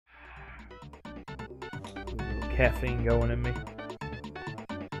caffeine going in me.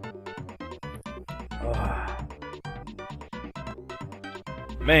 Ugh.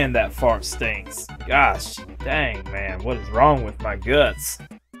 Man, that fart stinks. Gosh, dang, man, what is wrong with my guts?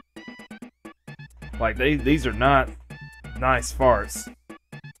 Like, these are not nice farts.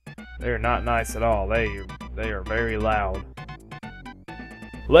 They're not nice at all. They are very loud.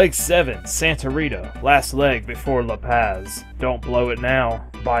 Leg 7, Santa Rita. Last leg before La Paz. Don't blow it now.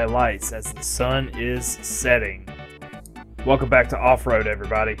 Buy lights as the sun is setting. Welcome back to Off-Road,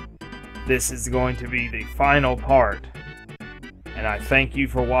 everybody. This is going to be the final part. And I thank you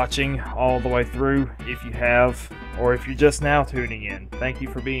for watching all the way through. If you have, or if you're just now tuning in, thank you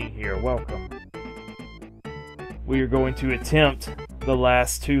for being here. Welcome. We are going to attempt the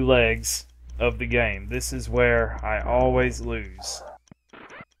last 2 legs of the game. This is where I always lose.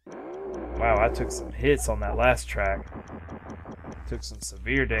 Wow, I took some hits on that last track. Took some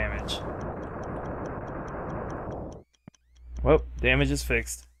severe damage. Well, damage is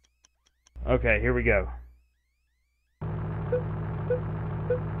fixed. Okay, here we go.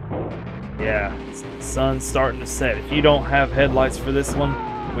 Yeah, the sun's starting to set. If you don't have headlights for this one,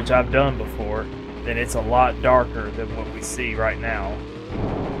 which I've done before, then it's a lot darker than what we see right now.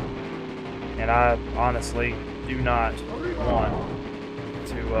 And I honestly do not want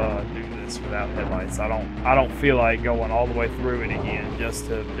to do this without headlights. I don't feel like going all the way through it again just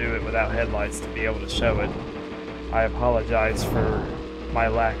to do it without headlights to be able to show it. I apologize for my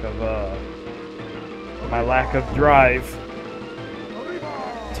lack of drive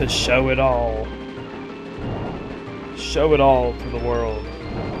to show it all. Show it all to the world.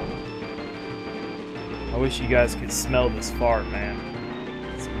 I wish you guys could smell this fart, man.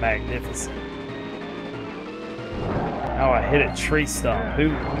 It's magnificent. Oh, I hit a tree stump.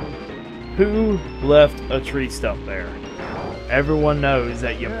 Who left a tree stump there? Everyone knows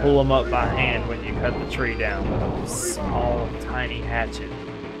that you pull them up by hand when you cut the tree down with a small, tiny hatchet.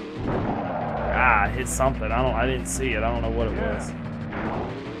 Ah, I hit something. I didn't see it. I don't know what it was.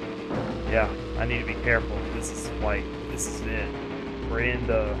 Yeah, I need to be careful. This is it. We're in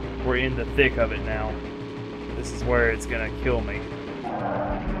the thick of it now. This is where it's gonna kill me.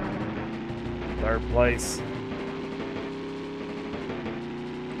 3rd place.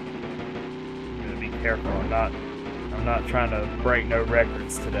 I'm gonna be careful. I'm not trying to break no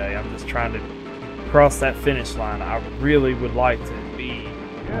records today. I'm just trying to cross that finish line. I really would like to be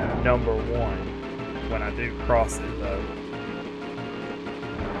number 1 when I do cross it, though.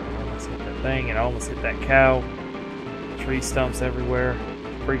 I almost hit that thing, and I almost hit that cow. Tree stumps everywhere.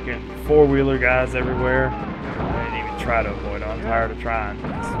 Freaking 4-wheeler guys everywhere. I didn't even try to avoid it. I'm tired of trying.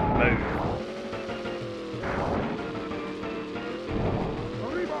 Just move.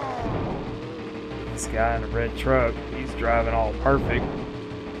 This guy in a red truck, he's driving all perfect.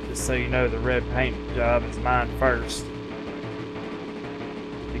 Just so you know, the red paint job is mine first.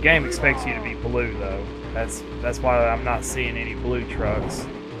 The game expects you to be blue, though. That's why I'm not seeing any blue trucks.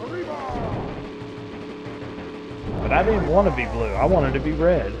 But I didn't want to be blue. I wanted to be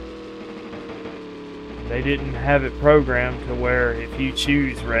red. They didn't have it programmed to where if you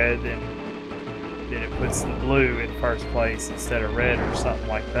choose red, then it puts the blue in first place instead of red or something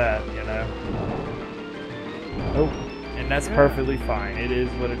like that, you know. Oh, and that's perfectly fine. It is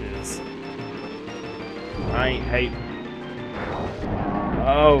what it is. I ain't hating.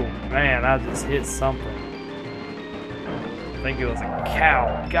 Oh, man, I just hit something. I think it was a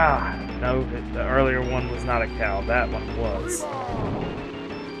cow. God. No, the earlier one was not a cow. That one was.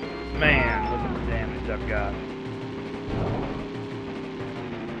 Man, look at the damage I've got.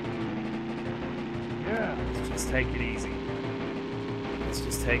 Yeah. Let's just take it easy. Let's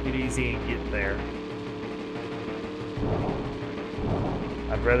just take it easy and get there.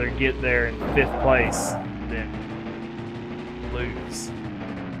 I'd rather get there in 5th place than lose.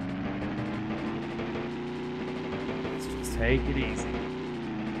 Let's just take it easy.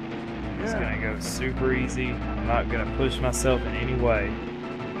 I'm just gonna go super easy. I'm not gonna push myself in any way.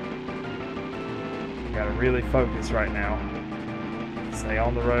 Gotta really focus right now. Stay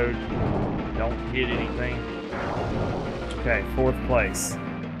on the road. Don't hit anything. Okay, 4th place.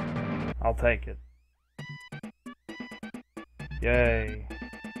 I'll take it. Yay.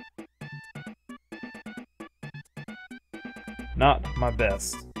 Not my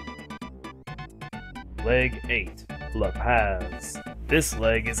best. Leg 8, La Paz. This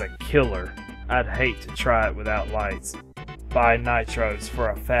leg is a killer. I'd hate to try it without lights. Buy nitros for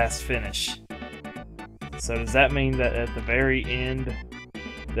a fast finish. So does that mean that at the very end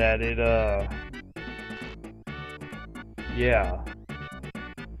that it, yeah.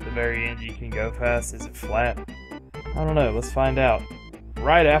 At the very end you can go fast? Is it flat? I don't know. Let's find out.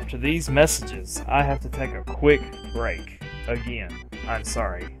 right after these messages, I have to take a quick break. Again, I'm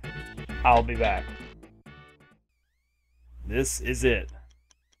sorry. I'll be back. This is it.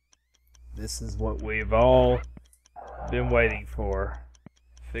 This is what we've all been waiting for.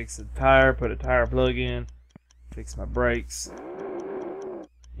 Fix the tire, put a tire plug in, fix my brakes,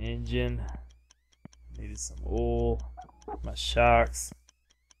 engine, needed some oil, my shocks,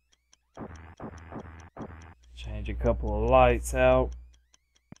 change a couple of lights out.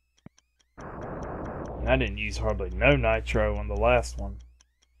 And I didn't use hardly no nitro on the last one.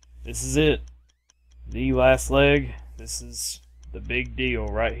 This is it. The last leg. This is the big deal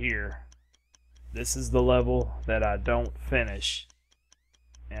right here. This is the level that I don't finish.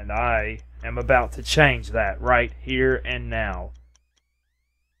 And I am about to change that right here and now.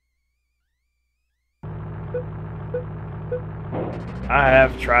 I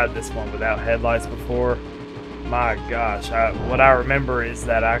have tried this one without headlights before. My gosh, what I remember is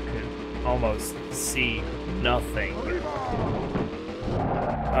that I could almost see nothing.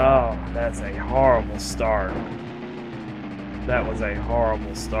 Oh, that's a horrible start. That was a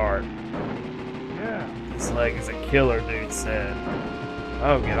horrible start. Yeah. This leg is a killer, dude said.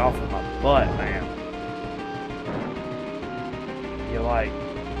 Oh, get off of my butt, man. You like,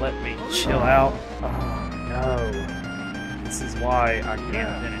 let me chill out? Oh, no. This is why I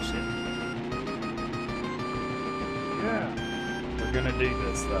can't finish it. Yeah. We're gonna do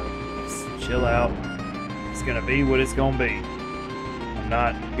this, though. Just chill out. It's gonna be what it's gonna be. I'm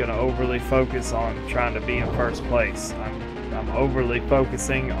not gonna overly focus on trying to be in first place. I'm overly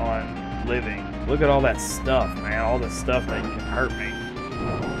focusing on living. Look at all that stuff, man. All the stuff that can hurt me.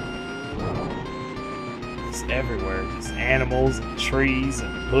 Just everywhere. Just animals and trees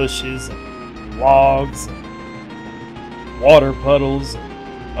and bushes and logs and water puddles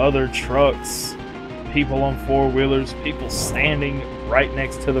and other trucks. People on four-wheelers. People standing right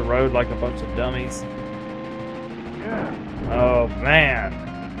next to the road like a bunch of dummies. Oh, man.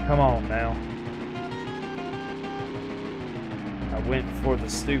 Come on now. I went for the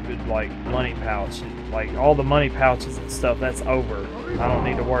stupid, like, money pouch. Like, all the money pouches and stuff, that's over. I don't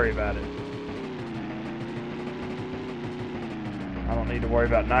need to worry about it. I don't need to worry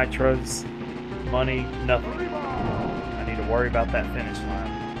about nitros, money, nothing. I need to worry about that finish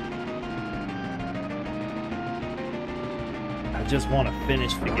line. I just want to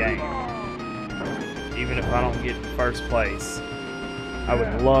finish the game. Even if I don't get first place. I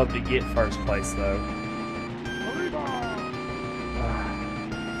would love to get first place, though.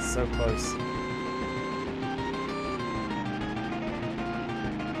 So close.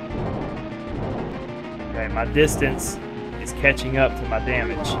 Okay, my distance is catching up to my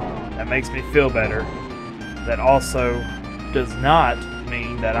damage. That makes me feel better. That also does not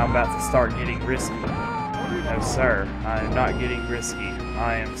mean that I'm about to start getting risky. No, sir. I am not getting risky.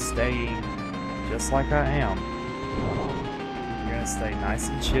 I am staying just like I am. You're gonna stay nice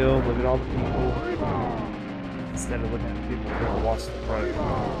and chill. Look at all the people. Instead of looking at the people, we're gonna watch the road.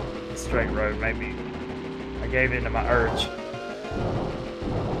 The straight road, maybe. I gave in to my urge.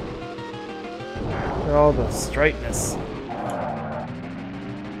 Look at all the straightness.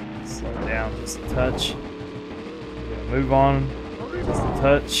 Slow down just a touch. Move on just a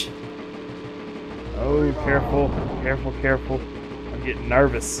touch. Oh, careful, careful, careful. I'm getting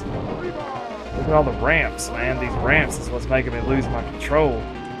nervous. Look at all the ramps, man. These ramps is what's making me lose my control.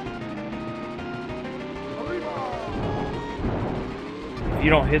 If you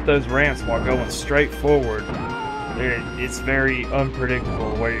don't hit those ramps while going straight forward, it's very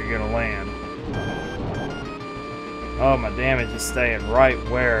unpredictable where you're going to land. Oh, my damage is staying right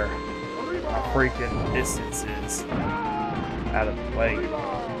where my freaking distance is. Out of the way.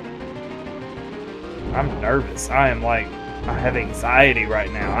 I'm nervous. I have anxiety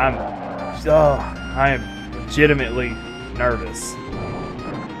right now. I am legitimately nervous.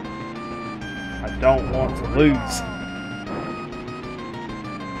 I don't want to lose.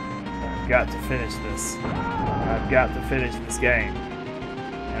 I've got to finish this. I've got to finish this game.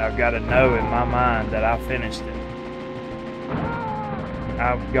 And I've got to know in my mind that I finished it.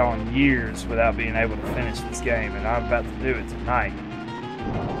 I've gone years without being able to finish this game, and I'm about to do it tonight.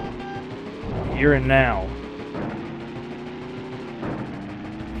 Here and now.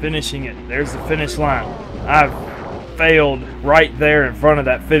 Finishing it. There's the finish line. I've failed right there in front of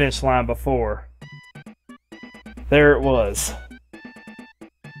that finish line before. There it was.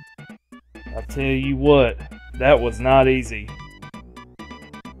 I'll tell you what, that was not easy.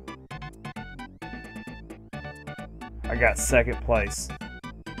 I got second place.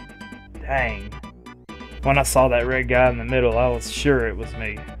 Dang. When I saw that red guy in the middle, I was sure it was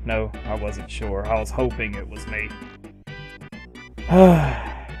me. No, I wasn't sure. I was hoping it was me. The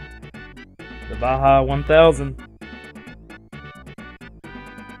Baja 1000.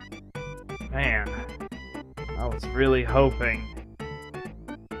 Man, I was really hoping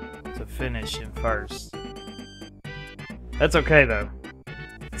to finish in first. That's okay though.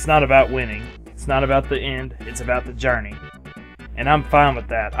 It's not about winning. It's not about the end. It's about the journey. And I'm fine with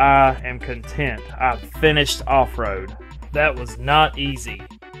that. I am content. I finished off-road. That was not easy,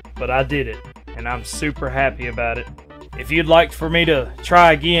 but I did it, and I'm super happy about it. If you'd like for me to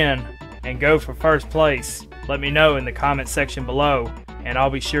try again and go for first place, let me know in the comment section below, and I'll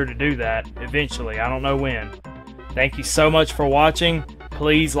be sure to do that eventually. I don't know when. Thank you so much for watching.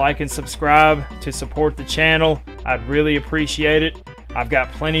 Please like and subscribe to support the channel. I'd really appreciate it. I've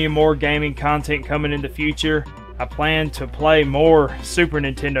got plenty of more gaming content coming in the future. I plan to play more Super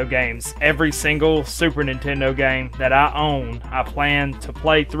Nintendo games. Every single Super Nintendo game that I own, I plan to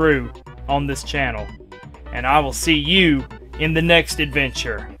play through on this channel. And I will see you in the next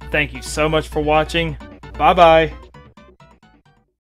adventure. Thank you so much for watching. Bye-bye.